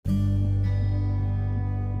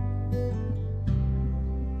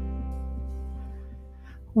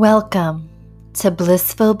Welcome to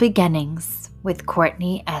Blissful Beginnings with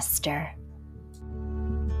Courtney Esther.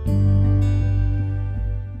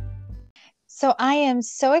 So I am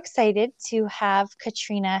so excited to have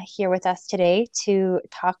Katrina here with us today to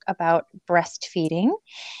talk about breastfeeding.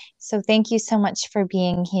 So thank you so much for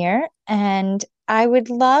being here. And I would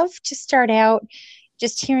love to start out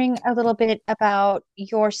just hearing a little bit about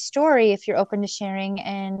your story, if you're open to sharing,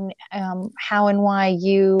 and how and why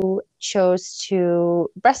you chose to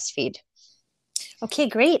breastfeed. Okay,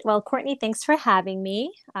 great. Well, Courtney, thanks for having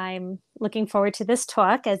me. I'm looking forward to this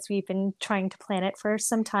talk as we've been trying to plan it for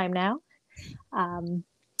some time now.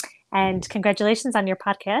 And congratulations on your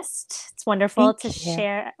podcast. It's wonderful to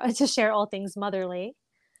share all things motherly.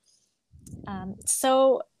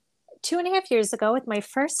 So 2.5 years ago with my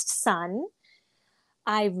first son,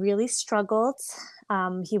 I really struggled.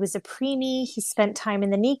 He was a preemie. He spent time in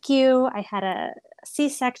the NICU. I had a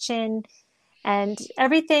C-section, and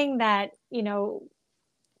everything that,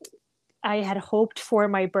 I had hoped for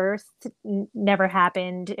my birth never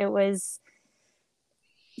happened. It was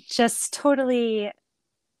just totally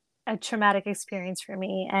a traumatic experience for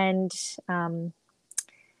me. And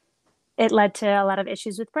it led to a lot of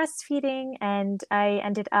issues with breastfeeding. And I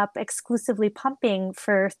ended up exclusively pumping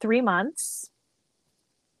for 3 months.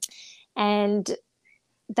 And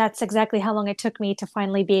that's exactly how long it took me to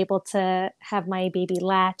finally be able to have my baby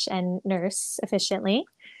latch and nurse efficiently.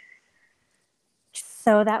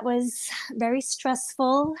 So that was very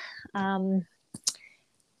stressful. And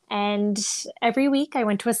every week I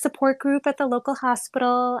went to a support group at the local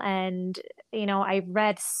hospital, and, I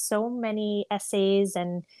read so many essays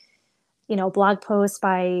and, blog posts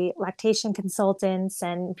by lactation consultants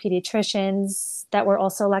and pediatricians that were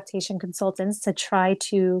also lactation consultants to try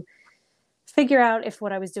to figure out if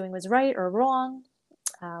what I was doing was right or wrong.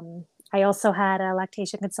 I also had a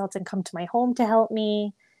lactation consultant come to my home to help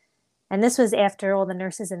me. And this was after all the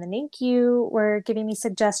nurses in the NICU were giving me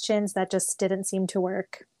suggestions that just didn't seem to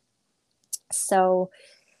work. So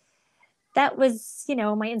that was,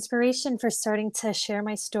 my inspiration for starting to share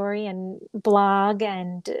my story and blog.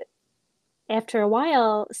 And after a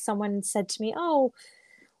while, someone said to me, "Oh,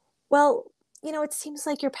 well, it seems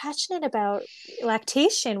like you're passionate about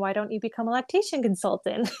lactation. Why don't you become a lactation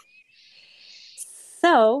consultant?"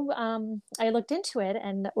 So I looked into it,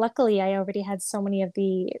 and luckily I already had so many of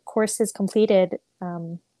the courses completed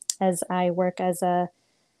as I work as a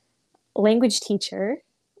language teacher,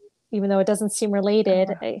 even though it doesn't seem related.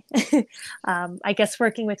 I guess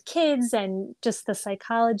working with kids and just the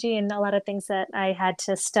psychology and a lot of things that I had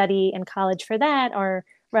to study in college for that are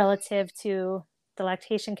relative to the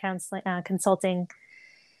lactation counseling consulting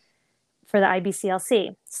for the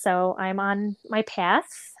IBCLC. So I'm on my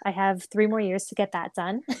path. I have 3 more years to get that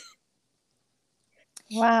done.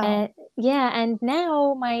 Wow. And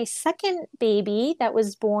now my second baby that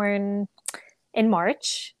was born in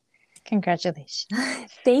March. Congratulations.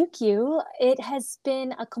 Thank you. It has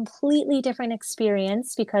been a completely different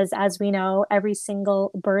experience because, as we know, every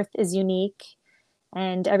single birth is unique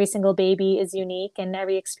and every single baby is unique, and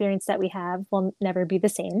every experience that we have will never be the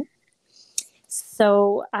same.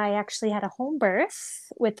 So I actually had a home birth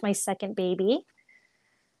with my second baby,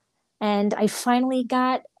 and I finally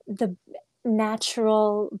got the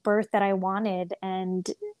natural birth that I wanted, and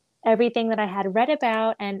everything that I had read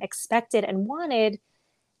about and expected and wanted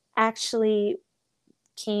actually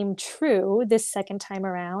came true this second time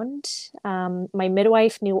around. My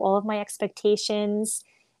midwife knew all of my expectations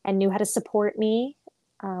and knew how to support me.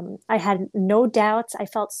 I had no doubts. I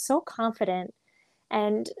felt so confident.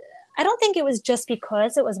 And I don't think it was just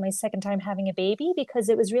because it was my second time having a baby, because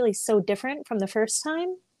it was really so different from the first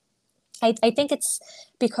time. I think it's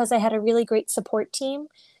because I had a really great support team.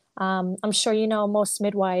 I'm sure most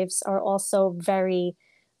midwives are also very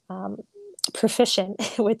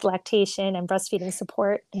proficient with lactation and breastfeeding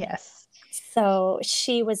support. Yes. So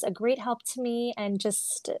she was a great help to me and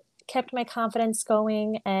just kept my confidence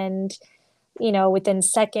going. And, within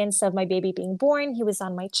seconds of my baby being born, he was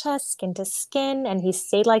on my chest, skin to skin, and he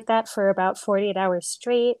stayed like that for about 48 hours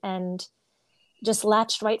straight and just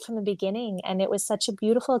latched right from the beginning. And it was such a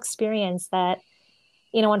beautiful experience that,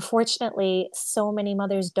 unfortunately, so many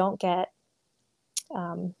mothers don't get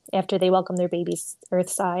after they welcome their baby's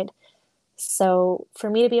earthside. So for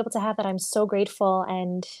me to be able to have that, I'm so grateful.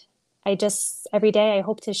 And I just, every day, I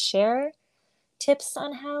hope to share tips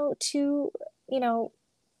on how to,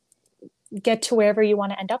 get to wherever you want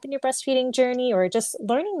to end up in your breastfeeding journey, or just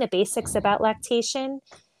learning the basics about lactation.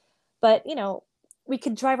 But, we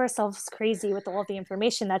could drive ourselves crazy with all of the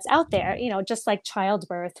information that's out there, just like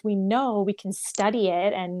childbirth. We know we can study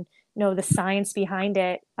it and know the science behind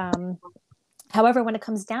it. However, when it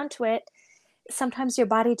comes down to it, sometimes your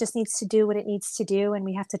body just needs to do what it needs to do, and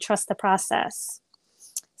we have to trust the process.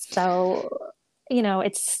 So,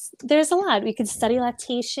 there's a lot. We could study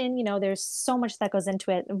lactation. There's so much that goes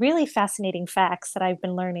into it. Really fascinating facts that I've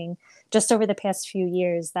been learning just over the past few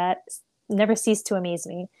years that never cease to amaze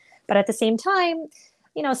me. But at the same time,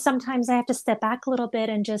 sometimes I have to step back a little bit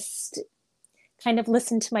and just kind of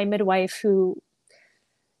listen to my midwife, who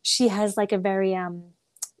she has like a very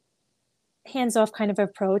hands-off kind of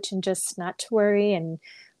approach, and just not to worry and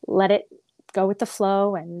let it go with the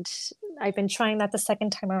flow. And I've been trying that the second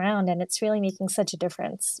time around, and it's really making such a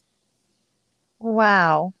difference.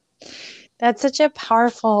 Wow. That's such a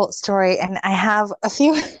powerful story. And I have a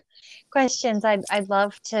few questions I'd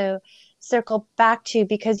love to circle back to,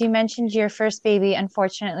 because you mentioned your first baby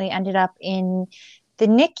unfortunately ended up in the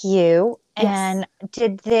NICU. Yes.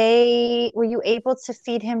 And were you able to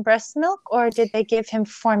feed him breast milk, or did they give him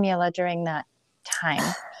formula during that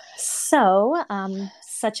time? So,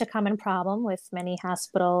 such a common problem with many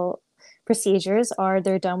hospital procedures are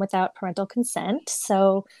they're done without parental consent.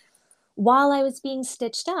 So, while I was being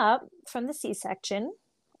stitched up from the C-section,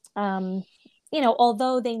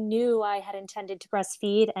 although they knew I had intended to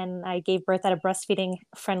breastfeed and I gave birth at a breastfeeding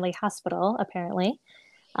friendly hospital, apparently,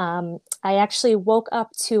 I actually woke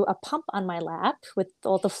up to a pump on my lap with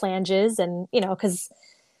all the flanges, and, because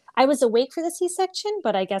I was awake for the C-section,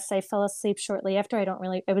 but I guess I fell asleep shortly after.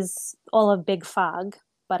 It was all a big fog.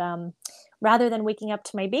 But rather than waking up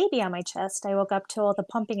to my baby on my chest, I woke up to all the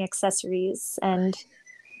pumping accessories, and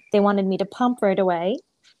they wanted me to pump right away,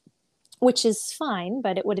 which is fine,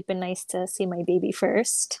 but it would have been nice to see my baby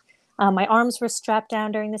first. My arms were strapped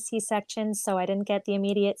down during the C-section, so I didn't get the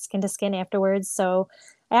immediate skin to skin afterwards. So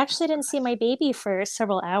I actually didn't see my baby for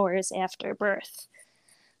several hours after birth.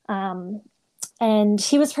 And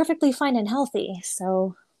he was perfectly fine and healthy.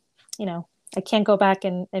 So, I can't go back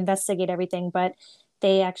and investigate everything, but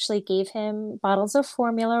they actually gave him bottles of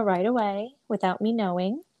formula right away without me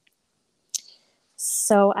knowing.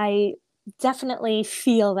 So I definitely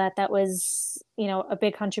feel that was, a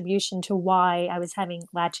big contribution to why I was having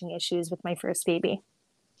latching issues with my first baby.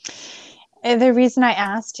 The reason I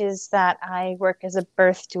asked is that I work as a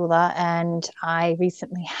birth doula, and I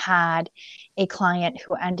recently had a client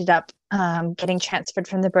who ended up getting transferred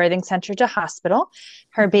from the birthing center to hospital.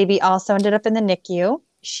 Her baby also ended up in the NICU.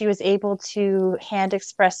 She was able to hand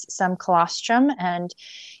express some colostrum and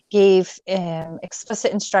gave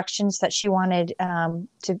explicit instructions that she wanted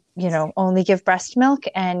to, only give breast milk.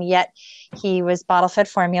 And yet he was bottle fed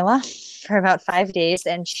formula for about 5 days,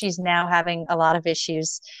 and she's now having a lot of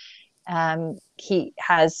issues. He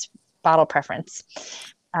has bottle preference.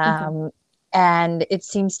 And it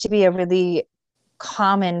seems to be a really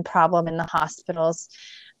common problem in the hospitals.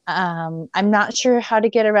 I'm not sure how to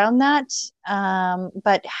get around that.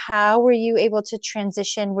 But how were you able to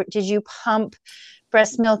transition? Did you pump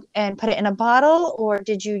breast milk and put it in a bottle, or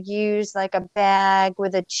did you use like a bag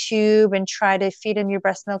with a tube and try to feed him your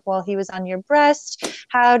breast milk while he was on your breast?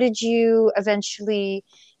 How did you eventually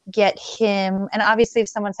get him? And obviously if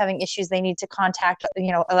someone's having issues, they need to contact,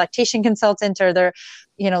 a lactation consultant or their,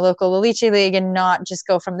 local La-Leche League, and not just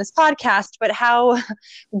go from this podcast. But how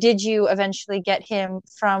did you eventually get him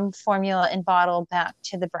from formula and bottle back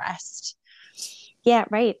to the breast? Yeah,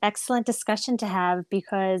 right. Excellent discussion to have,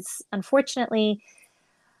 because unfortunately,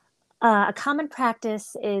 a common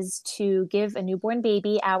practice is to give a newborn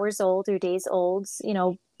baby, hours old or days old,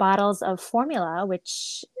 bottles of formula,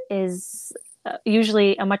 which is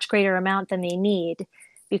usually a much greater amount than they need,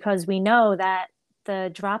 because we know that the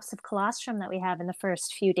drops of colostrum that we have in the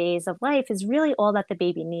first few days of life is really all that the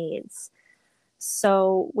baby needs.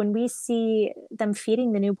 So when we see them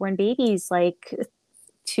feeding the newborn babies like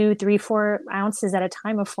 2, 3, 4 ounces at a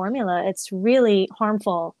time of formula, it's really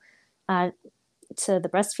harmful to the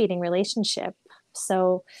breastfeeding relationship.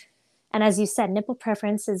 So, and as you said, nipple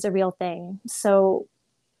preference is a real thing. So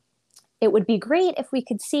it would be great if we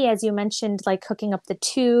could see, as you mentioned, like hooking up the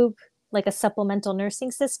tube, like a supplemental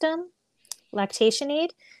nursing system, lactation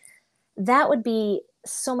aid. That would be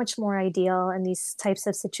so much more ideal in these types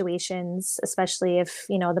of situations, especially if,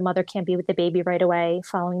 the mother can't be with the baby right away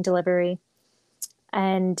following delivery.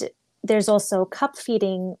 And there's also cup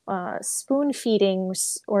feeding, spoon feeding,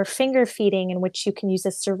 or finger feeding, in which you can use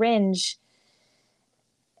a syringe.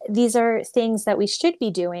 These are things that we should be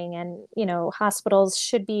doing, and hospitals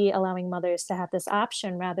should be allowing mothers to have this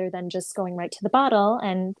option rather than just going right to the bottle.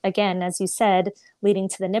 And again, as you said, leading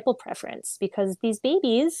to the nipple preference, because these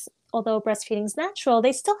babies, although breastfeeding is natural,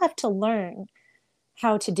 they still have to learn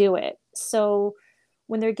how to do it. So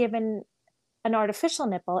when they're given an artificial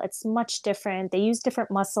nipple, it's much different. They use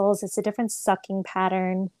different muscles. It's a different sucking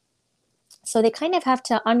pattern. So they kind of have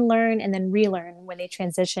to unlearn and then relearn when they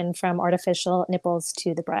transition from artificial nipples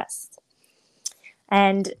to the breast.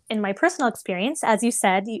 And in my personal experience, as you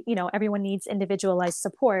said, everyone needs individualized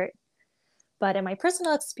support. But in my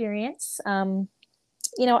personal experience,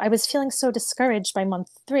 I was feeling so discouraged by month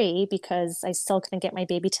 3 because I still couldn't get my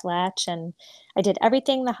baby to latch. And I did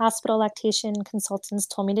everything the hospital lactation consultants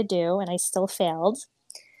told me to do, and I still failed.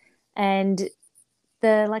 And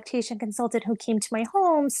the lactation consultant who came to my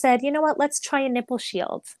home said, you know what, let's try a nipple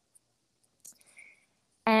shield.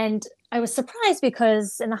 And I was surprised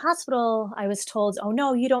because in the hospital, I was told, oh,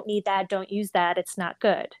 no, you don't need that. Don't use that. It's not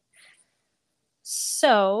good.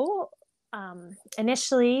 So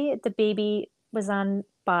initially, the baby was on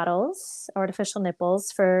bottles, artificial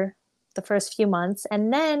nipples, for the first few months.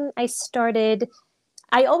 And then I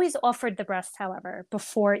always offered the breast, however,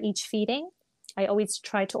 before each feeding. I always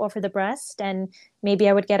tried to offer the breast, and maybe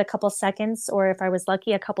I would get a couple seconds, or if I was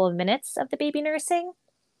lucky, a couple of minutes of the baby nursing.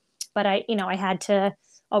 But I had to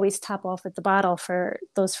always top off with the bottle for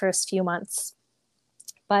those first few months.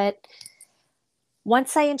 But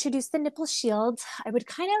once I introduced the nipple shield, I would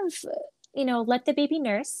kind of, let the baby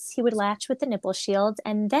nurse. He would latch with the nipple shield.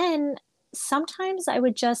 And then sometimes I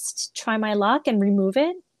would just try my luck and remove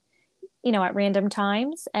it, at random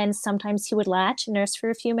times. And sometimes he would latch and nurse for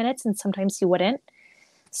a few minutes, and sometimes he wouldn't.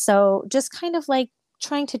 So just kind of like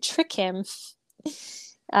trying to trick him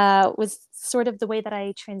was sort of the way that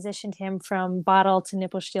I transitioned him from bottle to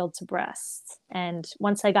nipple shield to breast. And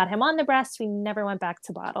once I got him on the breast, we never went back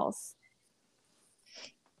to bottles.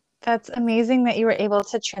 That's amazing that you were able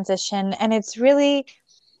to transition. And it's really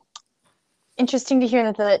interesting to hear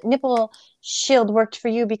that the nipple shield worked for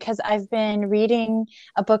you, because I've been reading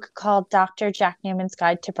a book called Dr. Jack Newman's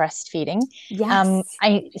Guide to Breastfeeding.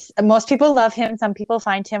 Yes. Most people love him. Some people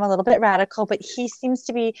find him a little bit radical, but he seems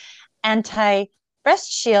to be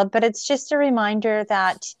anti-breast shield. But it's just a reminder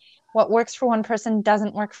that what works for one person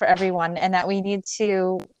doesn't work for everyone, and that we need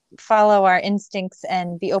to follow our instincts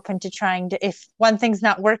and be open to trying to, if one thing's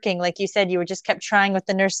not working, like you said, you were just kept trying what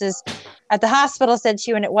the nurses at the hospital said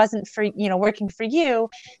to you, and it wasn't working for you,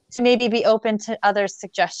 to maybe be open to other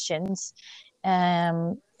suggestions,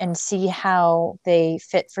 and see how they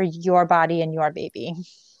fit for your body and your baby.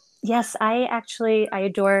 Yes, I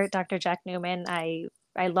adore Dr. Jack Newman. I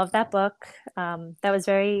love that book. That was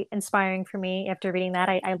very inspiring for me. After reading that,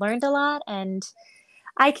 I learned a lot, and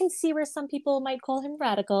I can see where some people might call him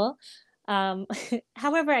radical.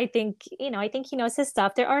 However, I think he knows his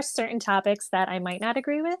stuff. There are certain topics that I might not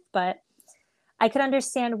agree with, but I could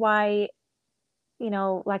understand why,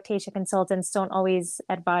 lactation consultants don't always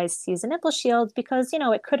advise to use a nipple shield, because,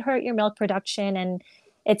 it could hurt your milk production, and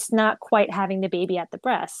it's not quite having the baby at the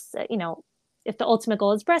breast. If the ultimate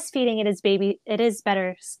goal is breastfeeding, it is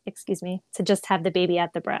better, to just have the baby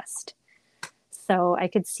at the breast. So I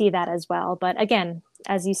could see that as well. But again,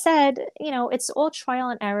 as you said, it's all trial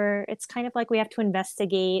and error. It's kind of like we have to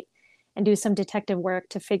investigate and do some detective work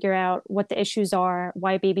to figure out what the issues are,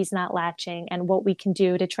 why baby's not latching, and what we can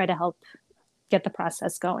do to try to help get the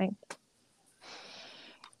process going.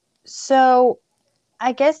 So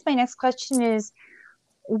I guess my next question is,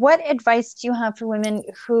 what advice do you have for women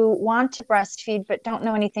who want to breastfeed but don't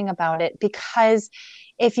know anything about it? Because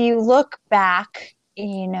if you look back,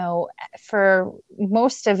 for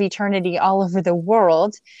most of eternity all over the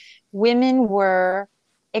world, women were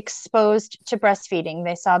exposed to breastfeeding.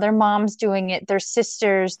 They saw their moms doing it, their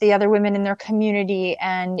sisters, the other women in their community,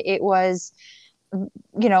 and it was,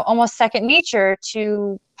 almost second nature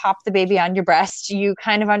to pop the baby on your breast. You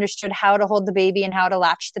kind of understood how to hold the baby and how to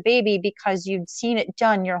latch the baby because you'd seen it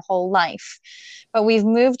done your whole life. But we've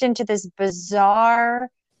moved into this bizarre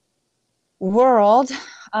world,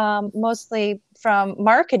 mostly from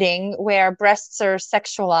marketing, where breasts are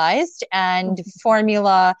sexualized and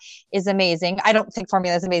formula is amazing. I don't think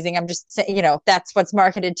formula is amazing. I'm just saying, that's what's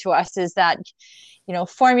marketed to us, is that,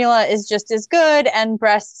 formula is just as good and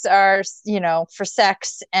breasts are, for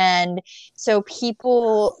sex. And so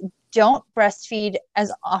people don't breastfeed as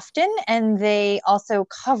often, and they also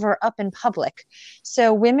cover up in public.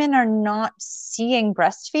 So women are not seeing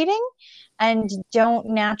breastfeeding and don't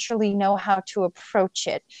naturally know how to approach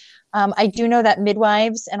it. I do know that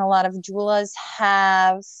midwives and a lot of doulas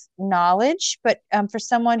have knowledge, but for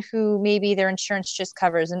someone who maybe their insurance just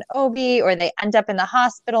covers an OB, or they end up in the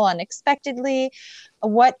hospital unexpectedly,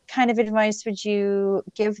 what kind of advice would you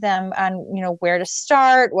give them on, where to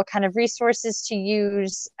start, what kind of resources to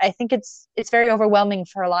use? I think it's very overwhelming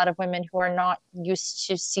for a lot of women who are not used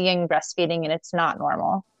to seeing breastfeeding, and it's not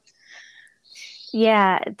normal.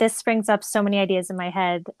 Yeah, this brings up so many ideas in my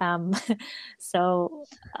head. So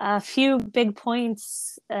a few big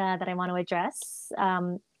points that I want to address.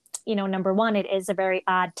 Number one, it is a very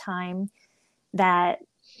odd time that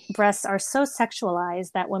breasts are so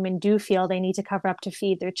sexualized that women do feel they need to cover up to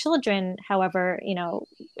feed their children. However,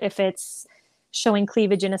 if it's showing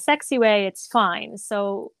cleavage in a sexy way, it's fine.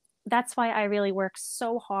 So that's why I really work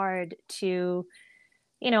so hard to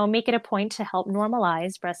make it a point to help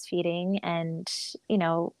normalize breastfeeding and,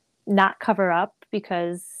 not cover up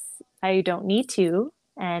because I don't need to.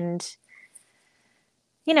 And,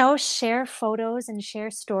 share photos and share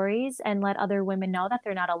stories and let other women know that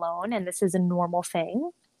they're not alone and this is a normal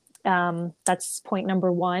thing. That's point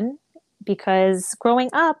number one. Because growing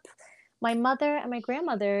up, my mother and my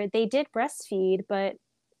grandmother, they did breastfeed, but,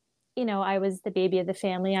 I was the baby of the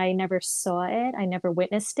family. I never saw it, I never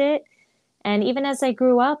witnessed it. And even as I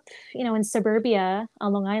grew up, in suburbia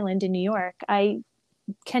on Long Island in New York, I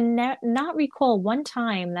can not recall one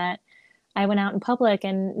time that I went out in public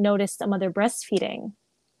and noticed a mother breastfeeding.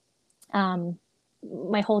 Um,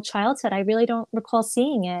 my whole childhood, I really don't recall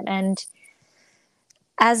seeing it. And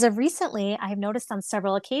as of recently, I've noticed on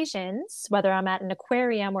several occasions, whether I'm at an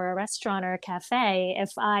aquarium or a restaurant or a cafe,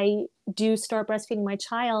 if I do start breastfeeding my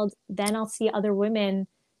child, then I'll see other women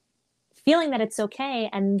feeling that it's okay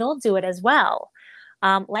and they'll do it as well.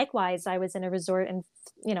 Likewise, I was in a resort and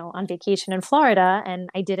on vacation in Florida, and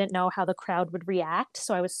I didn't know how the crowd would react.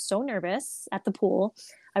 So I was so nervous at the pool.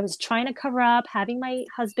 I was trying to cover up, having my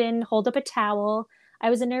husband hold up a towel.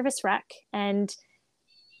 I was a nervous wreck. And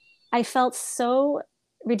I felt so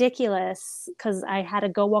ridiculous because I had to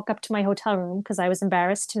go walk up to my hotel room because I was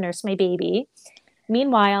embarrassed to nurse my baby.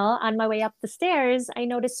 Meanwhile, on my way up the stairs, I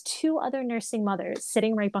noticed two other nursing mothers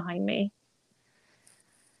sitting right behind me.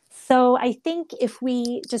 So I think if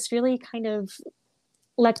we just really kind of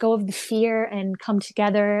let go of the fear and come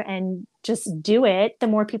together and just do it, the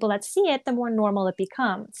more people that see it, the more normal it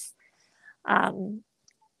becomes. Um,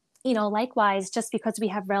 Likewise, just because we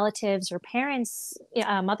have relatives or parents,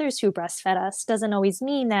 mothers who breastfed us, doesn't always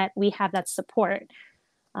mean that we have that support.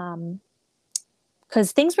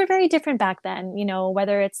 Because things were very different back then,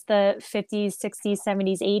 whether it's the 50s, 60s,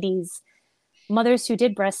 70s, 80s, mothers who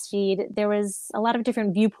did breastfeed, there was a lot of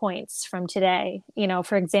different viewpoints from today.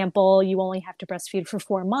 For example, you only have to breastfeed for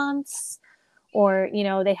 4 months, or,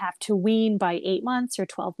 they have to wean by 8 months or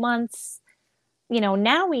 12 months.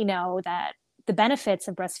 Now we know that the benefits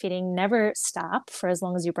of breastfeeding never stop for as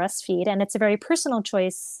long as you breastfeed. And it's a very personal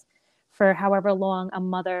choice for however long a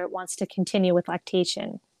mother wants to continue with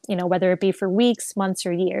lactation, whether it be for weeks, months,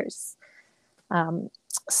 or years.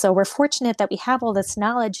 So we're fortunate that we have all this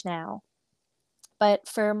knowledge now. But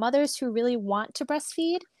for mothers who really want to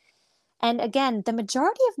breastfeed, and again, the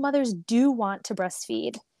majority of mothers do want to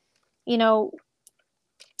breastfeed. We know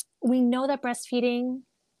that breastfeeding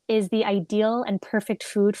is the ideal and perfect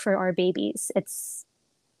food for our babies. It's,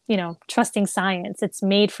 trusting science. It's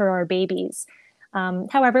made for our babies.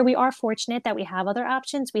 However, we are fortunate that we have other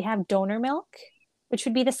options. We have donor milk, which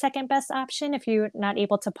would be the second best option if you're not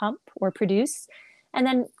able to pump or produce. And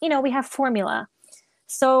then, we have formula.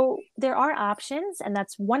 So there are options, and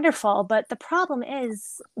that's wonderful. But the problem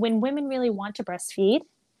is when women really want to breastfeed,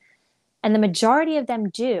 and the majority of them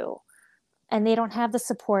do, and they don't have the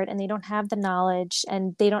support and they don't have the knowledge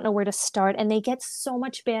and they don't know where to start, and they get so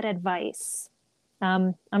much bad advice.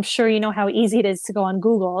 I'm sure you know how easy it is to go on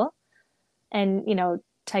Google and,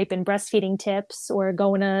 type in breastfeeding tips or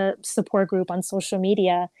go in a support group on social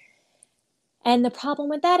media. And the problem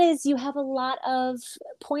with that is you have a lot of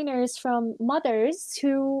pointers from mothers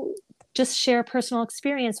who just share personal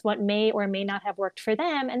experience, what may or may not have worked for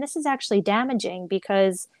them. And this is actually damaging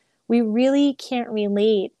because we really can't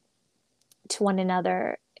relate to one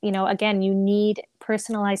another. Again, you need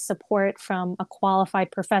personalized support from a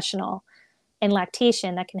qualified professional in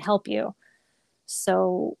lactation that can help you.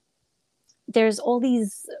 So there's all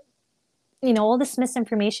these, all this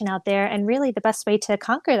misinformation out there. And really the best way to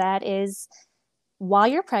conquer that is while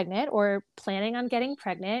you're pregnant or planning on getting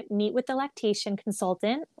pregnant, meet with the lactation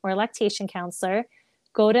consultant or lactation counselor,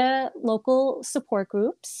 go to local support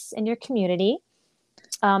groups in your community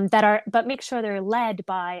but make sure they're led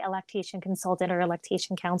by a lactation consultant or a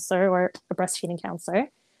lactation counselor or a breastfeeding counselor.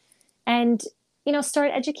 And,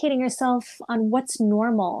 start educating yourself on what's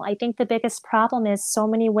normal. I think the biggest problem is so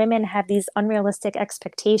many women have these unrealistic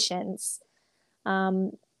expectations.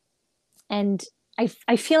 And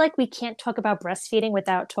I feel like we can't talk about breastfeeding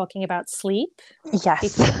without talking about sleep.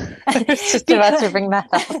 Yes. I was just about to bring that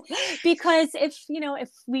up. Because if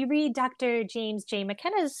we read Dr. James J.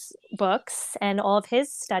 McKenna's books and all of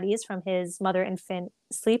his studies from his mother-infant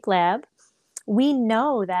sleep lab, we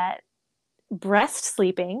know that breast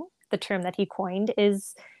sleeping, the term that he coined,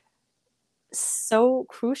 is so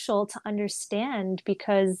crucial to understand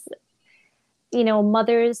because,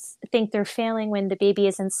 mothers think they're failing when the baby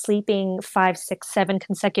isn't sleeping 5, 6, 7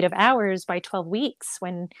 consecutive hours by 12 weeks,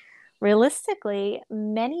 when realistically,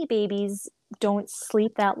 many babies don't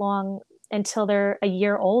sleep that long until they're a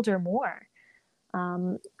year old or more.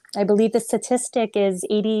 I believe the statistic is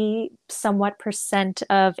 80 somewhat percent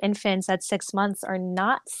of infants at 6 months are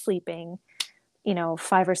not sleeping, 5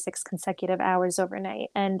 or 6 consecutive hours overnight.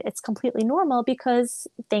 And it's completely normal because,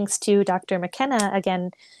 thanks to Dr. McKenna,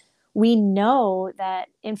 again, we know that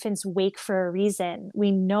infants wake for a reason.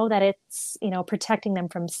 We know that it's, protecting them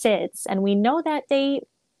from SIDS. And we know that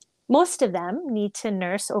most of them need to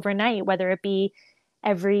nurse overnight, whether it be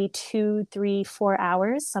every 2, 3, 4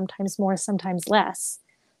 hours, sometimes more, sometimes less.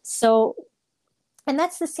 So, and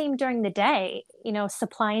that's the same during the day.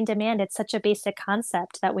 Supply and demand, it's such a basic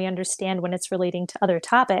concept that we understand when it's relating to other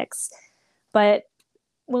topics. But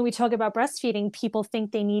when we talk about breastfeeding, people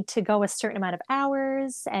think they need to go a certain amount of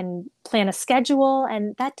hours and plan a schedule,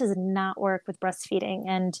 and that does not work with breastfeeding.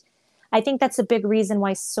 And I think that's a big reason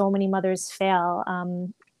why so many mothers fail.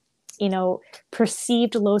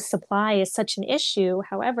 Perceived low supply is such an issue.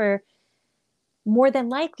 However, more than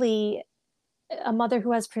likely, a mother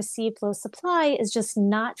who has perceived low supply is just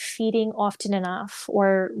not feeding often enough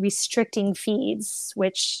or restricting feeds,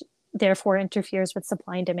 which therefore interferes with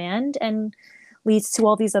supply and demand and leads to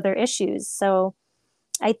all these other issues. So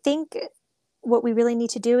I think what we really need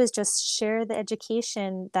to do is just share the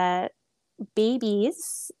education that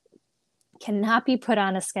babies cannot be put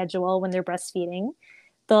on a schedule when they're breastfeeding.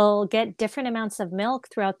 They'll get different amounts of milk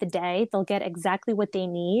throughout the day. They'll get exactly what they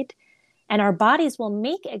need. And our bodies will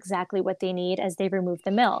make exactly what they need as they remove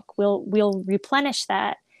the milk. We'll replenish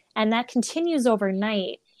that. And that continues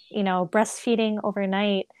overnight. Breastfeeding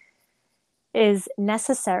overnight is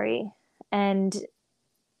necessary. And,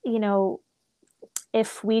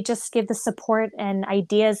 if we just give the support and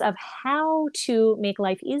ideas of how to make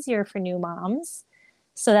life easier for new moms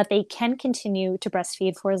so that they can continue to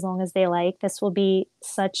breastfeed for as long as they like, this will be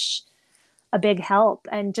such a big help.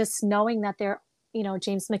 And just knowing that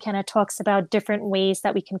James McKenna talks about different ways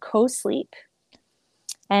that we can co-sleep.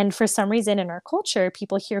 And for some reason in our culture,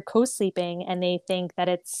 people hear co-sleeping and they think that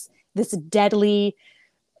it's this deadly,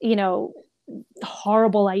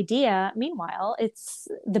 horrible idea. Meanwhile, it's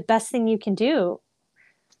the best thing you can do,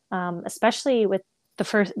 especially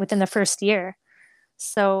within the first year.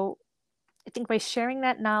 So I think by sharing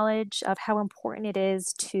that knowledge of how important it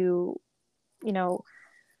is to,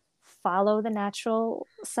 follow the natural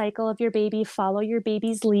cycle of your baby, follow your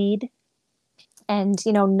baby's lead, and,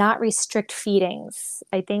 not restrict feedings.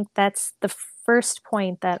 I think that's the first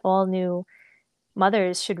point that all new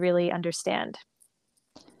mothers should really understand.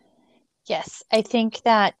 Yes, I think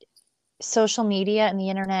that social media and the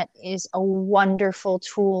internet is a wonderful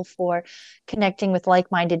tool for connecting with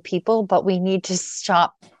like-minded people, but we need to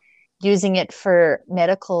stop using it for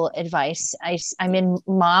medical advice. I'm in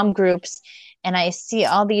mom groups and I see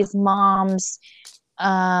all these moms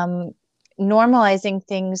normalizing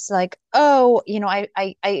things like, oh,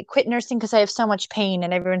 I quit nursing because I have so much pain.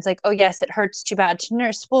 And everyone's like, oh, yes, it hurts too bad to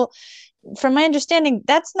nurse. Well, from my understanding,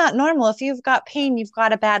 that's not normal. If you've got pain, you've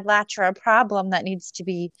got a bad latch or a problem that needs to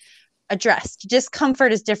be addressed.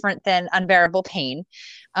 Discomfort is different than unbearable pain.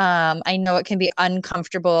 I know it can be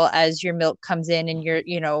uncomfortable as your milk comes in and you're,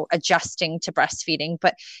 adjusting to breastfeeding,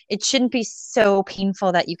 but it shouldn't be so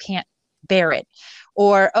painful that you can't bear it.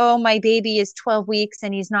 Or, oh, my baby is 12 weeks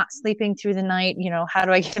and he's not sleeping through the night. How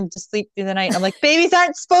do I get him to sleep through the night? I'm like, babies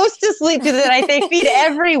aren't supposed to sleep through the night. They feed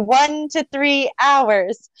every 1 to 3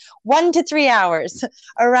 hours, 1 to 3 hours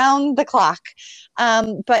around the clock.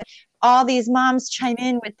 But all these moms chime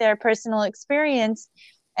in with their personal experience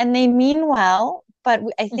and they mean well, but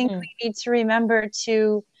I think we need to remember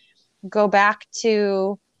to go back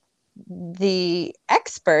to the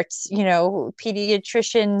experts,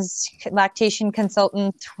 pediatricians, lactation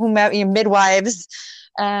consultants, whomever, midwives,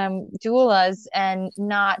 doulas, and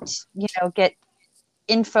not, get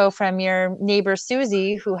info from your neighbor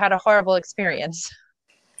Susie who had a horrible experience.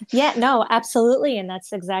 Yeah, no, absolutely. And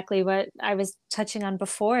that's exactly what I was touching on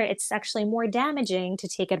before. It's actually more damaging to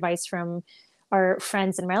take advice from our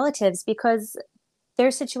friends and relatives because their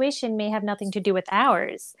situation may have nothing to do with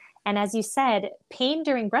ours. And as you said, pain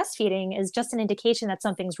during breastfeeding is just an indication that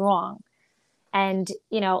something's wrong. And,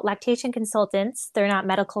 lactation consultants, they're not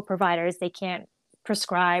medical providers. They can't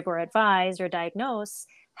prescribe or advise or diagnose.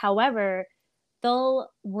 However, they'll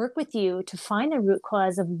work with you to find the root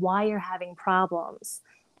cause of why you're having problems.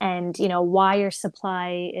 and, you know, why your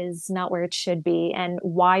supply is not where it should be and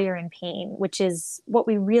why you're in pain, which is what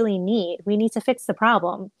we really need. We need to fix the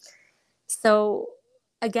problem. So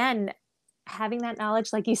again, having that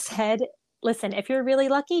knowledge, like you said, listen, if you're really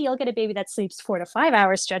lucky, you'll get a baby that sleeps 4 to 5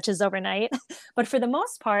 hour stretches overnight. But for the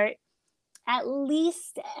most part, at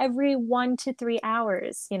least every 1 to 3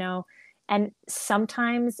 hours, you know, and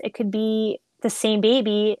sometimes it could be the same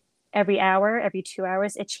baby every hour, every 2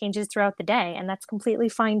 hours. It changes throughout the day, and that's completely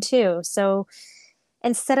fine too. So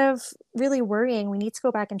instead of really worrying, we need to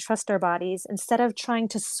go back and trust our bodies instead of trying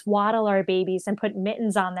to swaddle our babies and put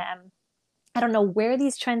mittens on them. I don't know where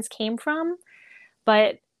these trends came from,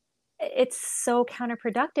 but it's so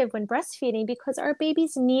counterproductive when breastfeeding because our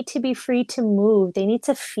babies need to be free to move. They need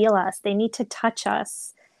to feel us. They need to touch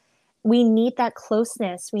us. We need that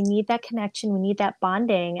closeness. We need that connection. We need that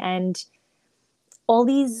bonding. And all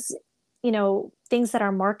these, you know, things that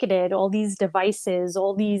are marketed, all these devices,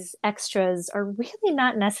 all these extras are really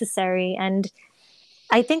not necessary. And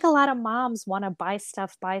I think a lot of moms want to buy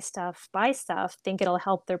stuff, think it'll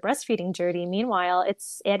help their breastfeeding journey. Meanwhile,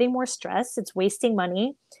 it's adding more stress, it's wasting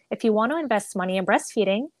money. If you want to invest money in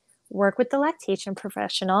breastfeeding, work with the lactation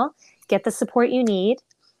professional, get the support you need,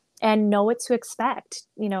 and know what to expect.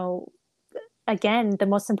 You know, again, the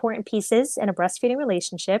most important pieces in a breastfeeding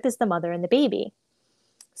relationship is the mother and the baby.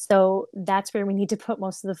 So that's where we need to put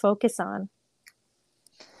most of the focus on.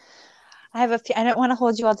 I have a few, I don't want to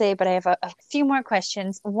hold you all day, but I have a few more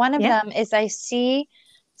questions. One of them is I see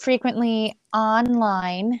frequently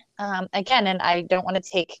online, again, and I don't want to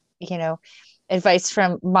take, you know, advice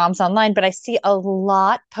from moms online, but I see a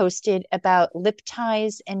lot posted about lip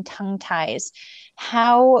ties and tongue ties.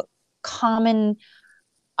 How common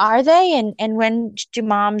are they? And when do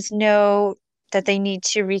moms know that they need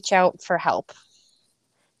to reach out for help?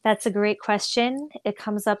 That's a great question. It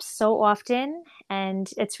comes up so often, and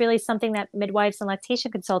it's really something that midwives and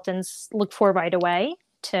lactation consultants look for right away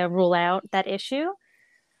to rule out that issue.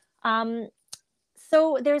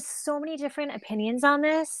 So there's so many different opinions on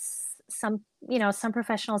this. Some, you know, some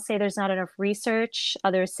professionals say there's not enough research.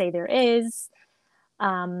 Others say there is.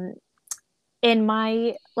 In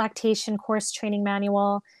my lactation course training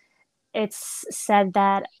manual, it's said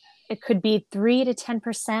that it could be 3 to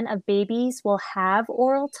 10% of babies will have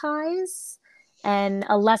oral ties, and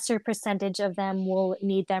a lesser percentage of them will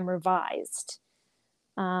need them revised.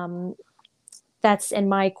 That's in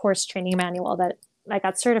my course training manual that I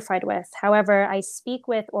got certified with. However, I speak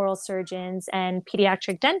with oral surgeons and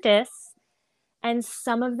pediatric dentists, and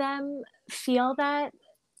some of them feel that,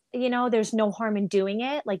 you know, there's no harm in doing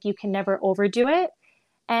it, like you can never overdo it.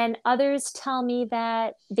 And others tell me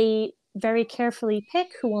that they very carefully pick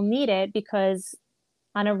who will need it because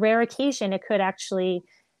on a rare occasion, it could actually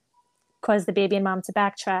cause the baby and mom to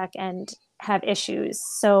backtrack and have issues.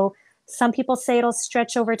 So some people say it'll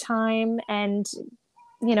stretch over time and,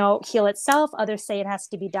 you know, heal itself. Others say it has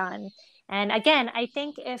to be done. And again, I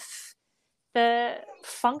think if the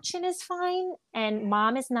function is fine and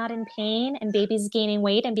mom is not in pain and baby's gaining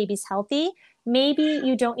weight and baby's healthy, maybe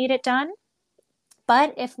you don't need it done.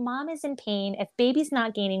 But if mom is in pain, if baby's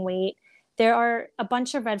not gaining weight, there are a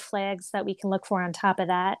bunch of red flags that we can look for on top of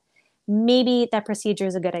that. Maybe that procedure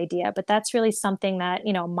is a good idea, but that's really something that,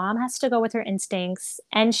 you know, mom has to go with her instincts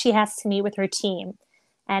and she has to meet with her team.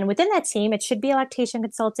 And within that team, it should be a lactation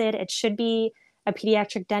consultant, it should be a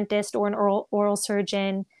pediatric dentist or an oral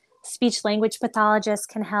surgeon, speech language pathologist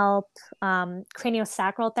can help,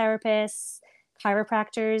 craniosacral therapists,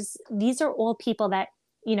 chiropractors. These are all people that,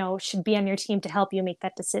 you know, should be on your team to help you make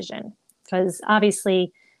that decision. Because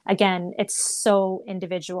obviously, again, it's so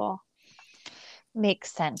individual.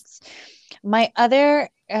 Makes sense. My other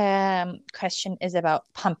question is about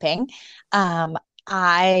pumping.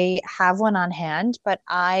 I have one on hand, but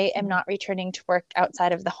I am not returning to work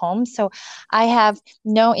outside of the home. So I have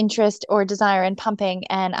no interest or desire in pumping.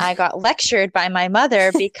 And I got lectured by my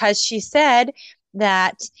mother because she said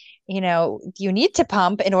that, you know, you need to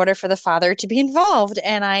pump in order for the father to be involved.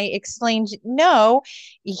 And I explained, no,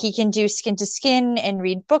 he can do skin to skin and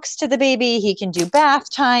read books to the baby. He can do bath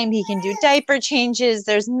time. He can do diaper changes.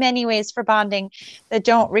 There's many ways for bonding that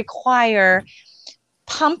don't require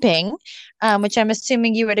pumping, which I'm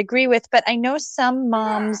assuming you would agree with. But I know some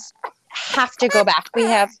moms have to go back. We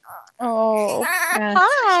have,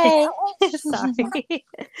 hi. Sorry.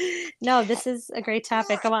 No, this is a great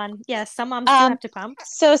topic. Go on. Yes, some moms do have to pump.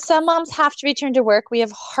 So some moms have to return to work. We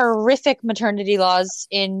have horrific maternity laws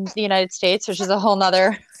in the United States, which is a whole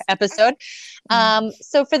nother episode.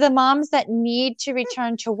 So for the moms that need to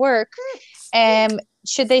return to work,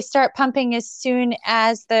 should they start pumping as soon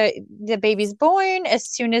as the baby's born, as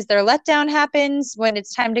soon as their letdown happens, when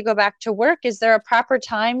it's time to go back to work? Is there a proper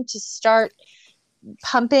time to start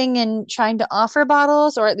pumping and trying to offer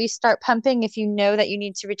bottles, or at least start pumping if you know that you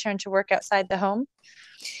need to return to work outside the home?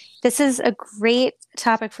 This is a great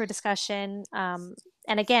topic for discussion. And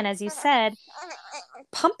again, as you said,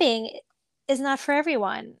 pumping is not for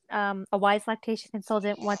everyone. A wise lactation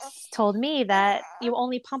consultant once told me that you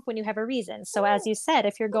only pump when you have a reason. So as you said,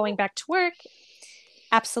 if you're going back to work,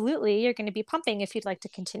 absolutely, you're going to be pumping if you'd like to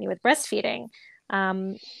continue with breastfeeding.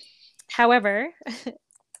 However,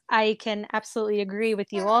 I can absolutely agree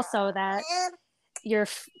with you also that your,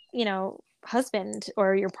 husband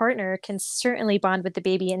or your partner can certainly bond with the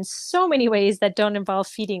baby in so many ways that don't involve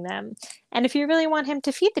feeding them. And if you really want him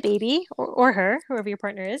to feed the baby or her, whoever your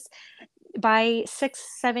partner is, by 6,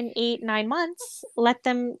 7, 8, 9 months, let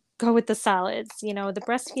them go with the solids. The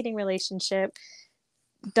breastfeeding relationship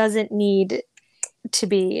doesn't need to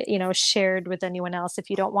be, shared with anyone else if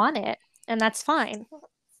you don't want it. And that's fine.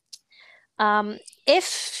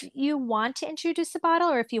 If you want to introduce a bottle,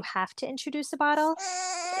 or if you have to introduce a bottle,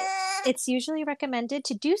 it's usually recommended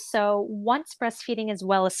to do so once breastfeeding is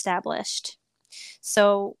well established.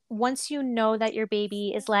 So once you know that your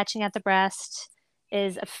baby is latching at the breast,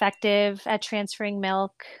 is effective at transferring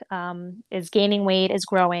milk, is gaining weight, is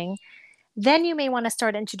growing, then you may want to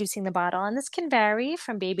start introducing the bottle. And this can vary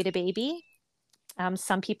from baby to baby.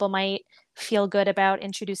 Some people might feel good about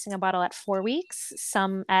introducing a bottle at 4 weeks,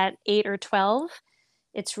 some at 8 or 12.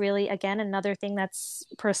 It's really, again, another thing that's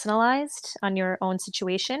personalized on your own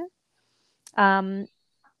situation. And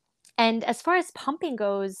as far as pumping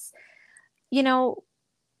goes,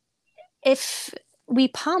 if we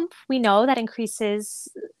pump, we know that increases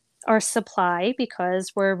our supply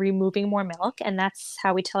because we're removing more milk, and that's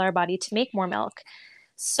how we tell our body to make more milk.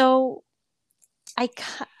 So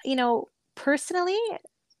personally,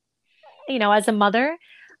 as a mother,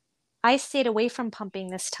 I stayed away from pumping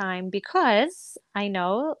this time because I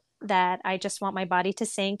know that I just want my body to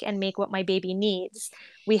sink and make what my baby needs.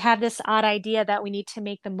 We have this odd idea that we need to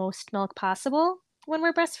make the most milk possible when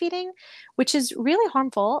we're breastfeeding, which is really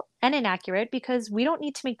harmful and inaccurate because we don't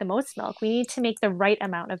need to make the most milk. We need to make the right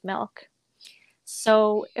amount of milk.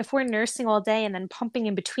 So if we're nursing all day and then pumping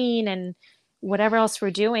in between and whatever else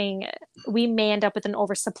we're doing, we may end up with an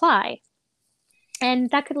oversupply.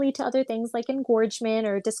 And that could lead to other things like engorgement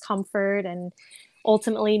or discomfort, and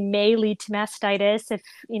ultimately may lead to mastitis if,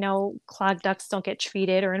 clogged ducts don't get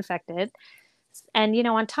treated or infected. And,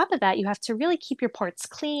 on top of that, you have to really keep your parts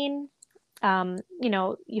clean.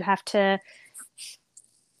 You have to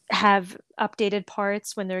have updated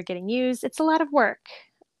parts when they're getting used. It's a lot of work.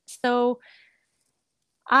 So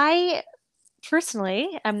I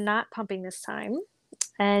personally am not pumping this time.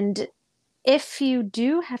 And if you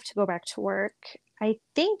do have to go back to work, I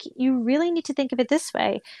think you really need to think of it this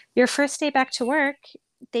way. Your first day back to work,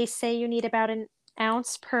 they say you need about an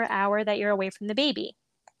ounce per hour that you're away from the baby.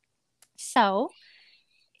 So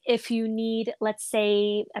if you need, let's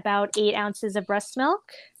say, about 8 ounces of breast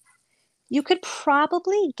milk, you could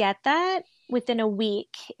probably get that within a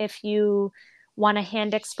week. If you want to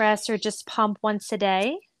hand express or just pump once a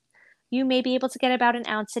day, you may be able to get about an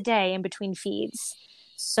ounce a day in between feeds.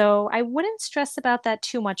 So I wouldn't stress about that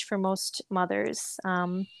too much for most mothers.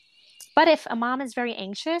 But if a mom is very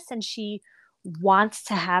anxious and she wants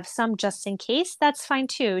to have some just in case, that's fine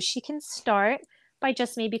too. She can start by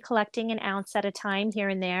just maybe collecting an ounce at a time here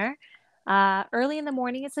and there. Early in the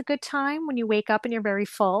morning is a good time when you wake up and you're very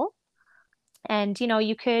full. And,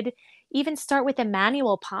 you could even start with a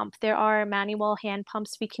manual pump. There are manual hand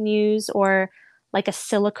pumps we can use, or like a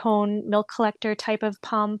silicone milk collector type of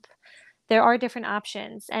pump. There are different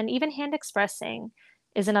options, and even hand expressing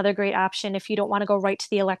is another great option if you don't want to go right to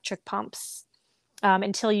the electric pumps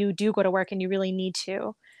until you do go to work and you really need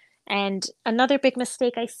to. And another big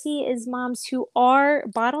mistake I see is moms who are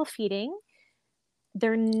bottle feeding,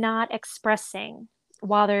 they're not expressing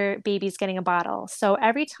while their baby's getting a bottle. So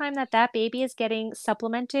every time that baby is getting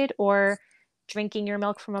supplemented or drinking your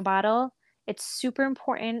milk from a bottle, it's super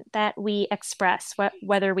important that we express,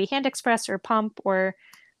 whether we hand express or pump or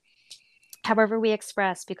however we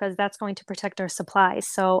express, because that's going to protect our supply.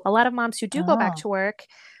 So a lot of moms who do go back to work,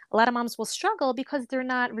 a lot of moms will struggle because they're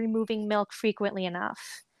not removing milk frequently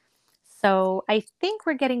enough. So I think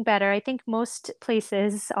we're getting better. I think most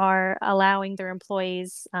places are allowing their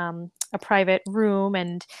employees a private room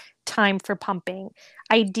and time for pumping.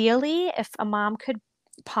 Ideally, if a mom could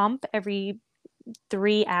pump every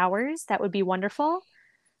 3 hours, that would be wonderful.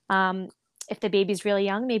 If the baby's really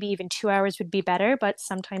young, maybe even 2 hours would be better, but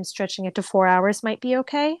sometimes stretching it to 4 hours might be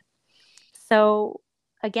okay. So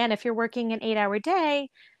again, if you're working an 8-hour day,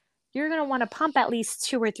 you're going to want to pump at least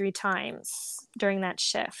 2 or 3 times during that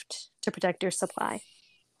shift to protect your supply.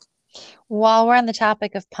 While we're on the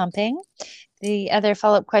topic of pumping, the other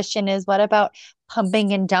follow-up question is, what about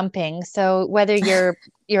pumping and dumping? So whether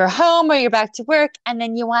you're home or you're back to work and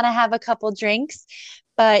then you want to have a couple drinks,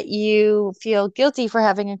 but you feel guilty for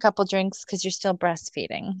having a couple drinks because you're still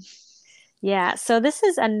breastfeeding. Yeah, so this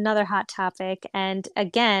is another hot topic. And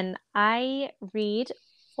again, I read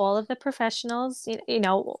all of the professionals,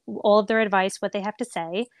 all of their advice, what they have to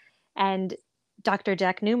say. And Dr.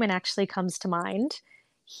 Jack Newman actually comes to mind.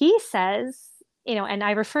 He says, and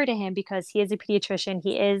I refer to him because he is a pediatrician,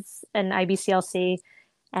 he is an IBCLC,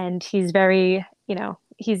 and he's very,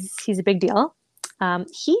 he's a big deal.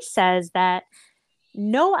 He says that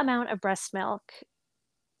no amount of breast milk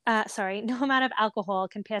no amount of alcohol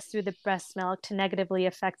can pass through the breast milk to negatively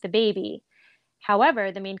affect the baby.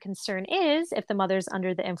 However, the main concern is if the mother's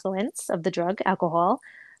under the influence of the drug alcohol,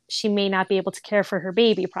 she may not be able to care for her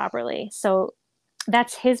baby properly. So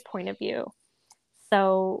that's his point of view.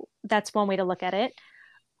 So that's one way to look at it.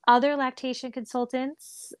 Other lactation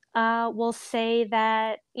consultants will say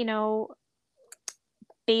that,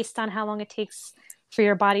 based on how long it takes for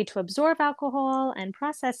your body to absorb alcohol and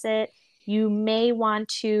process it, you may want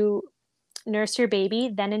to nurse your baby,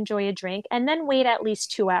 then enjoy a drink, and then wait at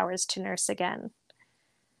least 2 hours to nurse again.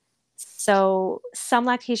 So some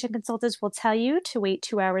lactation consultants will tell you to wait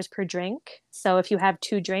 2 hours per drink. So if you have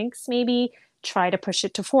 2 drinks, maybe try to push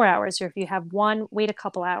it to 4 hours. Or if you have one, wait a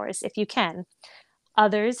couple hours if you can.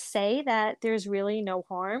 Others say that there's really no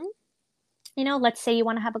harm. Let's say you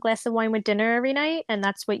want to have a glass of wine with dinner every night, and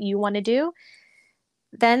that's what you want to do.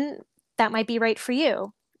 Then that might be right for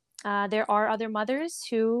you. There are other mothers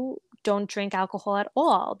who don't drink alcohol at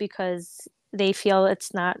all because they feel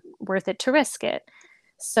it's not worth it to risk it.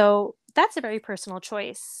 So that's a very personal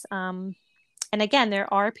choice. And again,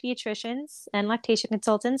 there are pediatricians and lactation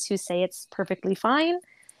consultants who say it's perfectly fine.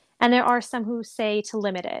 And there are some who say to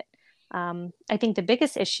limit it. I think the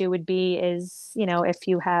biggest issue would be is, if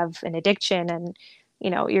you have an addiction and,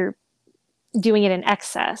 you're doing it in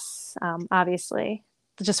excess, obviously.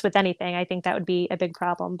 Just with anything, I think that would be a big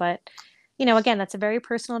problem. But, again, that's a very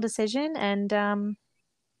personal decision. And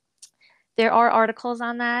there are articles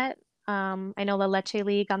on that. I know La Leche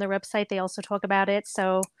League on their website, they also talk about it.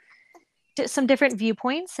 So some different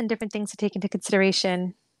viewpoints and different things to take into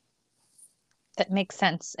consideration. That makes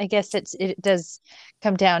sense. I guess it does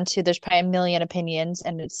come down to there's probably a million opinions,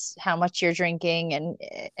 and it's how much you're drinking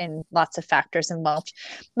and lots of factors involved.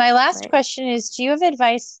 My last question is, do you have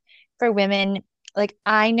advice for women? Like,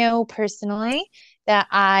 I know personally that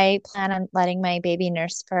I plan on letting my baby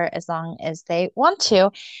nurse for as long as they want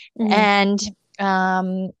to. Mm-hmm.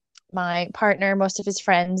 And my partner, most of his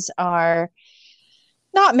friends are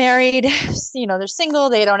not married, they're single,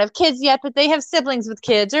 they don't have kids yet, but they have siblings with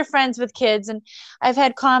kids or friends with kids. And I've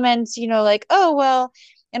had comments, like, oh, well,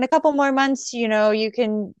 in a couple more months, you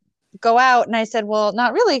can go out. And I said, well,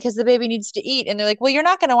 not really, because the baby needs to eat. And they're like, well, you're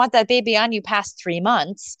not going to want that baby on you past 3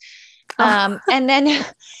 months. And then,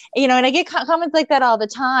 and I get comments like that all the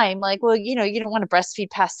time. Like, well, you don't want to breastfeed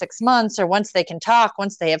past 6 months, or once they can talk,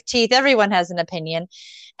 once they have teeth. Everyone has an opinion.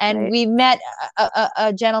 And we met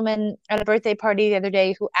a gentleman at a birthday party the other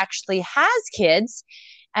day who actually has kids.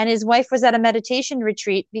 And his wife was at a meditation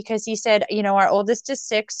retreat because he said, our oldest is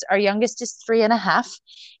 6, our youngest is 3.5,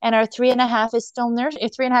 and our 3.5 is still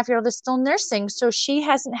 3.5-year-old is still nursing. So she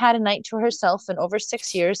hasn't had a night to herself in over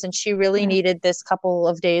 6 years, and she really needed this couple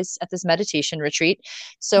of days at this meditation retreat.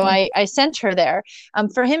 So I sent her there.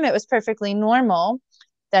 For him, it was perfectly normal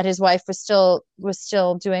that his wife was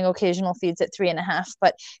still doing occasional feeds at 3.5.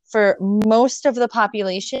 But for most of the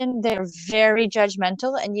population, they're very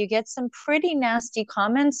judgmental, and you get some pretty nasty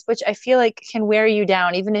comments, which I feel like can wear you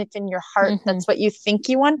down, even if in your heart that's what you think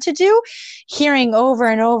you want to do. Hearing over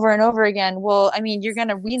and over and over again, well, I mean, you're going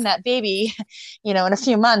to wean that baby, in a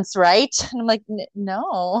few months, right? And I'm like,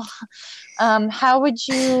 no. How would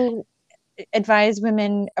you advise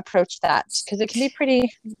women approach that? Because it can be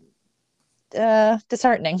pretty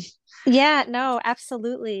disheartening. Yeah, no,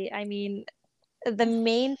 absolutely. I mean, the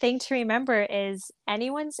main thing to remember is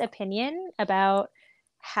anyone's opinion about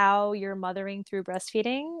how you're mothering through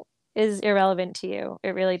breastfeeding is irrelevant to you. It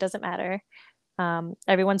really doesn't matter.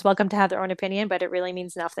 Everyone's welcome to have their own opinion, but it really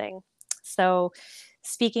means nothing. So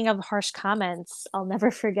speaking of harsh comments, I'll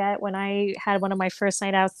never forget when I had one of my first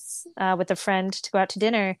night outs with a friend to go out to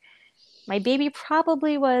dinner. My baby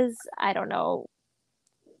probably was, I don't know,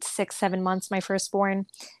 6-7 months, my firstborn,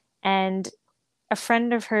 and a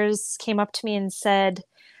friend of hers came up to me and said,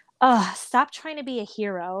 "Oh, stop trying to be a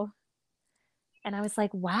hero." And I was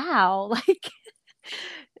like, wow, like,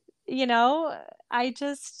 you know, I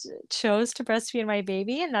just chose to breastfeed my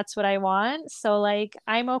baby and that's what I want. So, like,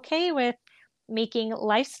 I'm okay with making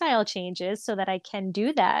lifestyle changes so that I can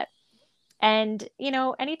do that. And,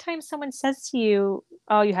 anytime someone says to you,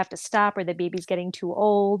 oh, you have to stop or the baby's getting too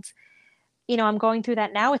old, I'm going through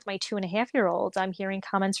that now with my 2.5-year-old. I'm hearing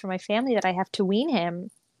comments from my family that I have to wean him.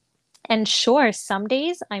 And sure, some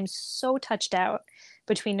days I'm so touched out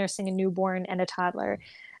between nursing a newborn and a toddler.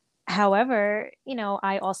 However,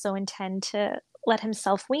 I also intend to let him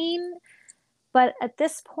self wean. But at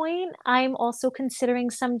this point, I'm also considering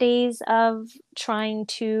some days of trying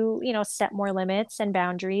to, set more limits and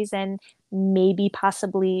boundaries and maybe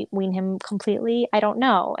possibly wean him completely. I don't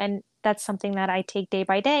know. And that's something that I take day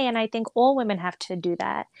by day. And I think all women have to do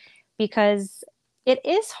that because it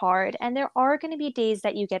is hard. And there are going to be days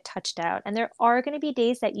that you get touched out, and there are going to be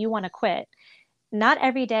days that you want to quit. Not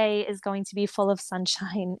every day is going to be full of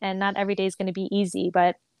sunshine, and not every day is going to be easy.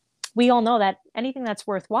 But we all know that anything that's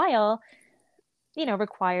worthwhile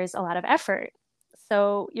requires a lot of effort.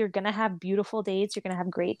 So you're going to have beautiful days, you're going to have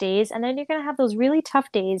great days, and then you're going to have those really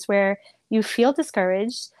tough days where you feel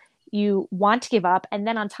discouraged, you want to give up, and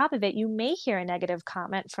then on top of it, you may hear a negative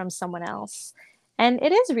comment from someone else. And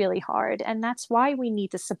it is really hard. And that's why we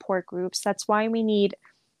need the support groups. That's why we need,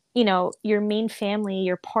 your main family,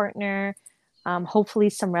 your partner, hopefully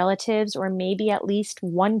some relatives, or maybe at least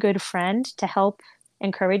one good friend to help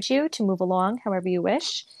encourage you to move along however you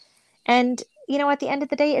wish. And, at the end of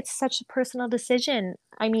the day, it's such a personal decision.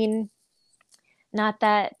 I mean, not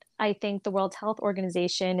that I think the World Health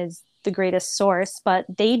Organization is the greatest source, but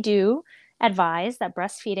they do advise that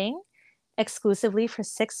breastfeeding exclusively for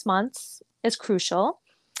 6 months is crucial.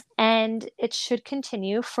 And it should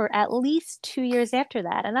continue for at least 2 years after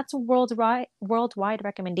that. And that's a worldwide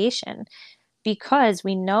recommendation because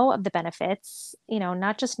we know of the benefits,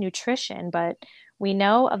 not just nutrition, but we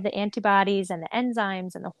know of the antibodies and the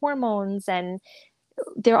enzymes and the hormones, and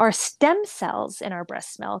there are stem cells in our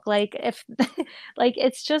breast milk. Like if like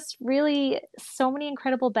it's just really so many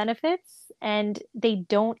incredible benefits, and they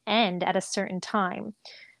don't end at a certain time.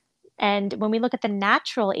 And when we look at the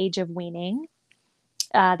natural age of weaning,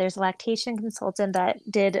 there's a lactation consultant that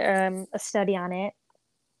did a study on it.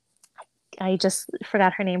 I just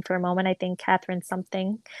forgot her name for a moment. I think Catherine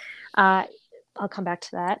something. Uh, I'll come back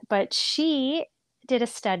to that. But she did a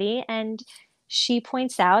study, and she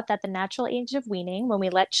points out that the natural age of weaning, when we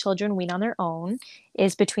let children wean on their own,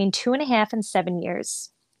 is between 2.5 and 7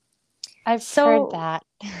 years. I've heard So, that.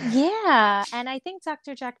 yeah. And I think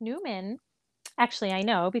Dr. Jack Newman, actually, I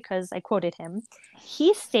know because I quoted him,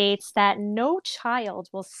 he states that no child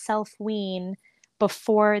will self wean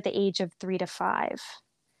before the age of 3 to 5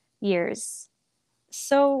 years.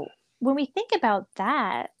 So when we think about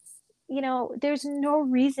that, there's no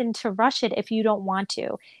reason to rush it if you don't want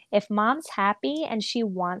to. If mom's happy and she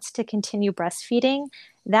wants to continue breastfeeding,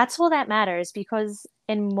 that's all that matters because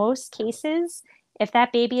in most cases, if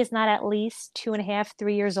that baby is not at least 2.5,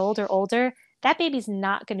 3 years old or older, that baby's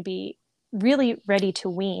not going to be really ready to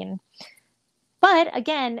wean. But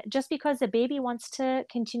again, just because the baby wants to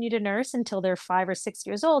continue to nurse until they're 5 or 6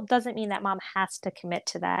 years old doesn't mean that mom has to commit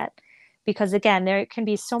to that. Because again, there can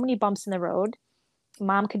be so many bumps in the road.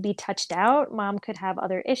 Mom could be touched out, mom could have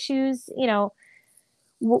other issues,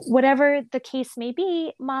 whatever the case may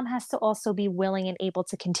be, mom has to also be willing and able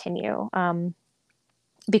to continue.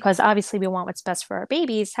 Because obviously we want what's best for our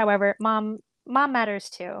babies. However, mom matters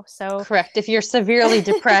too. So Correct. If you're severely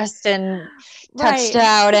depressed and touched right.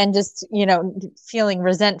 out and just, feeling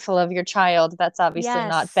resentful of your child, that's obviously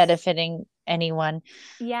not Yes. benefiting anyone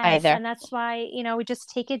Yes, either. and that's why, we just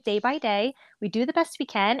take it day by day. We do the best we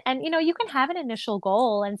can. And, you can have an initial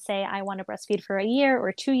goal and say, I want to breastfeed for a year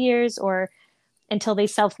or 2 years or until they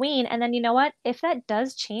self-wean. And then you know what? If that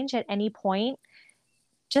does change at any point,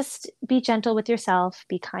 just be gentle with yourself,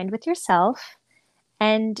 be kind with yourself,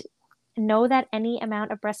 and know that any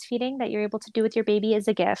amount of breastfeeding that you're able to do with your baby is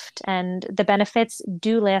a gift, and the benefits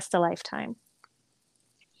do last a lifetime.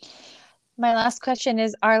 My last question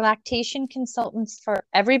is, are lactation consultants for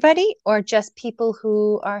everybody or just people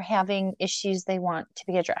who are having issues they want to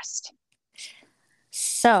be addressed?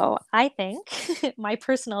 So I think, my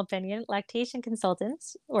personal opinion, lactation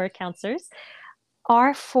consultants or counselors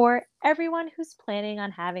are for everyone who's planning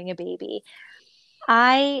on having a baby.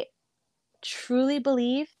 I truly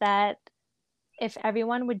believe that if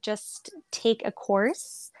everyone would just take a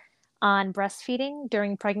course on breastfeeding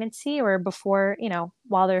during pregnancy or before,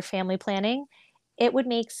 while they're family planning, it would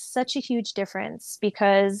make such a huge difference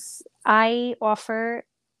because I offer,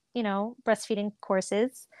 breastfeeding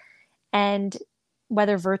courses, and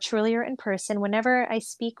whether virtually or in person, whenever I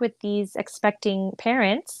speak with these expecting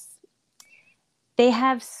parents, they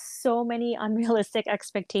have so many unrealistic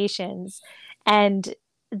expectations, and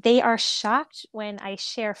they are shocked when I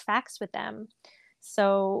share facts with them.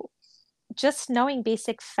 So, just knowing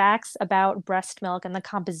basic facts about breast milk and the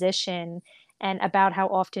composition, and about how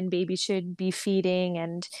often babies should be feeding,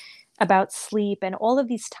 and about sleep, and all of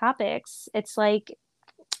these topics, it's like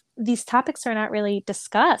these topics are not really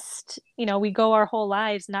discussed. We go our whole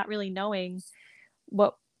lives not really knowing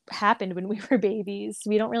what happened when we were babies.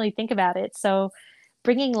 We don't really think about it. So,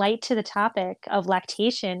 bringing light to the topic of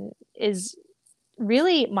lactation is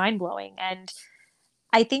really mind blowing. And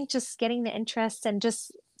I think just getting the interest and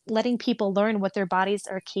just letting people learn what their bodies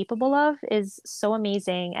are capable of is so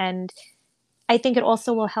amazing. And I think it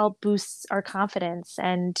also will help boost our confidence.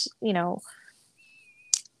 And,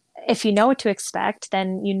 if you know what to expect,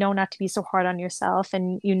 then you know not to be so hard on yourself,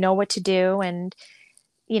 and you know what to do. And,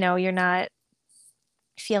 you're not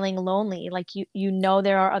feeling lonely. Like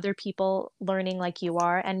there are other people learning like you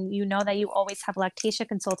are, and that you always have lactation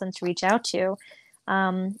consultants to reach out to.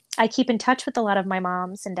 I keep in touch with a lot of my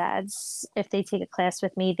moms and dads. If they take a class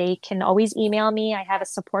with me, they can always email me. I have a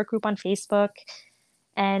support group on Facebook,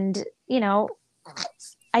 and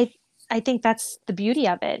I I think that's the beauty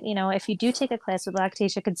of it. If you do take a class with a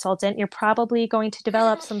lactation consultant, you're probably going to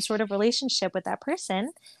develop some sort of relationship with that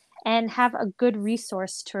person and have a good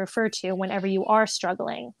resource to refer to whenever you are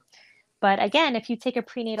struggling. But again, if you take a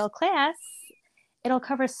prenatal class, it'll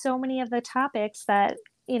cover so many of the topics that,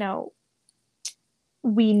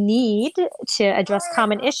 we need to address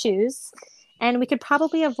common issues. And we could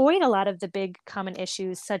probably avoid a lot of the big common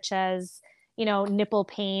issues, such as, nipple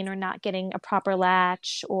pain or not getting a proper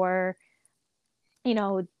latch, or,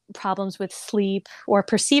 problems with sleep or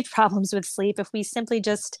perceived problems with sleep. If we simply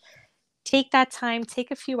just take that time, take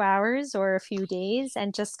a few hours or a few days,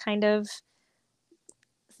 and just kind of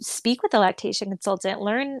speak with a lactation consultant,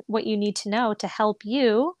 learn what you need to know to help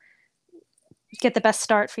you get the best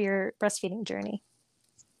start for your breastfeeding journey.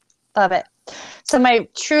 Love it. So my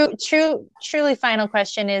truly final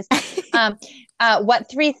question is, what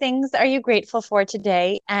 3 things are you grateful for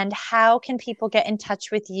today, and how can people get in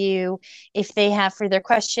touch with you if they have further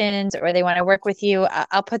questions or they want to work with you?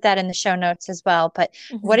 I'll put that in the show notes as well. But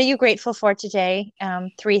what are you grateful for today?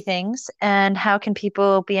 3 things, and how can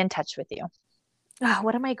people be in touch with you?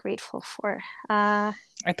 What am I grateful for? I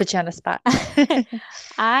put you on the spot.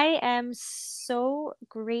 I am so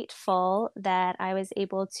grateful that I was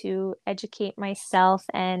able to educate myself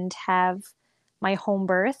and have my home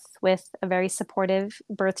birth with a very supportive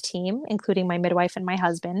birth team, including my midwife and my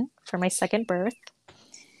husband for my second birth.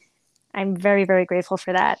 I'm very, very grateful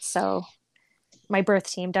for that. So my birth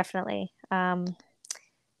team, definitely. I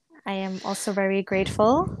am also very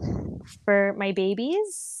grateful for my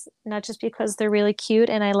babies, not just because they're really cute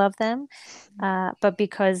and I love them, but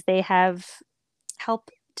because they have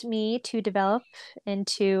helped me to develop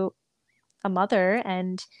into a mother.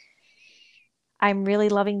 And I'm really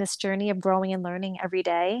loving this journey of growing and learning every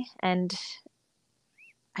day. And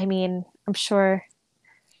I mean, I'm sure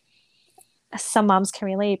some moms can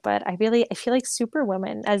relate, but I feel like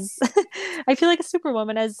superwoman as I feel like a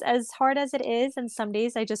superwoman as hard as it is. And some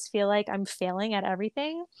days I just feel like I'm failing at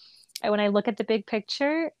everything. And when I look at the big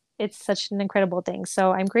picture, it's such an incredible thing.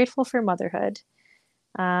 So I'm grateful for motherhood.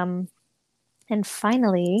 And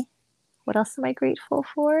finally, what else am I grateful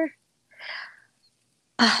for?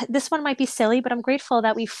 This one might be silly, but I'm grateful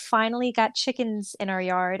that we finally got chickens in our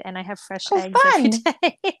yard and I have fresh eggs every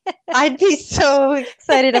day. I'd be so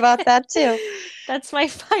excited about that too. That's my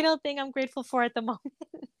final thing I'm grateful for at the moment.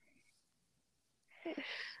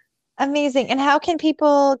 Amazing. And how can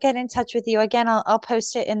people get in touch with you? Again, I'll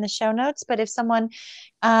post it in the show notes, but if someone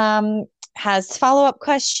has follow-up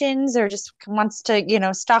questions or just wants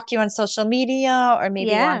to, stalk you on social media, or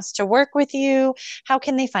maybe wants to work with you, how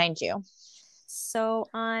can they find you? So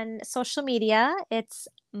on social media, it's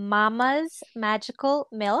Mama's Magical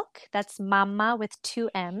Milk. That's Mama with 2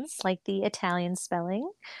 M's, like the Italian spelling.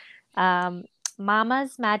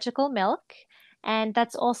 Mama's Magical Milk. And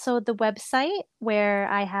that's also the website where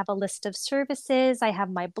I have a list of services. I have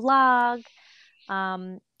my blog.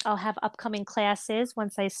 I'll have upcoming classes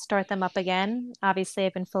once I start them up again. Obviously,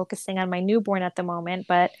 I've been focusing on my newborn at the moment,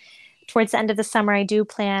 but towards the end of the summer, I do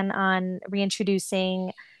plan on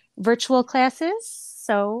reintroducing virtual classes.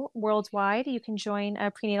 So worldwide, you can join a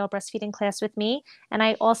prenatal breastfeeding class with me. And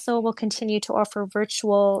I also will continue to offer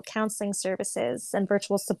virtual counseling services and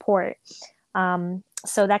virtual support.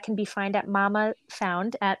 So that can be found at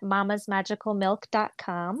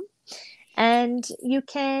mamasmagicalmilk.com. And you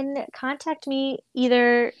can contact me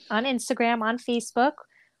either on Instagram, on Facebook,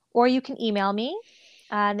 or you can email me.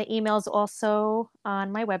 The email is also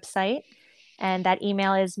on my website. And that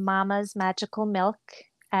email is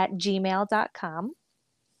mamasmagicalmilk@gmail.com.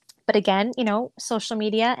 But again, social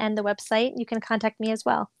media and the website, you can contact me as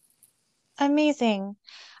well. Amazing.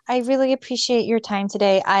 I really appreciate your time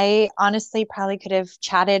today. I honestly probably could have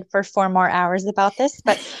chatted for 4 more hours about this,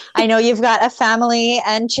 but I know you've got a family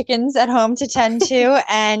and chickens at home to tend to.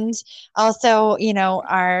 And also,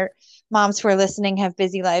 our moms who are listening have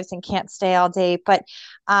busy lives and can't stay all day. But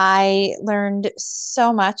I learned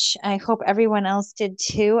so much. I hope everyone else did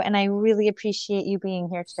too. And I really appreciate you being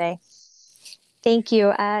here today. Thank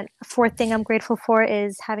you. Fourth thing I'm grateful for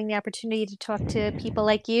is having the opportunity to talk to people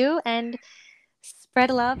like you and spread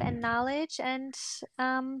love and knowledge and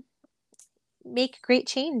make great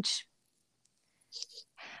change.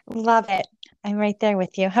 Love it. I'm right there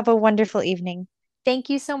with you. Have a wonderful evening. Thank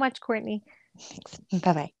you so much, Courtney. Thanks.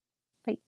 Bye-bye.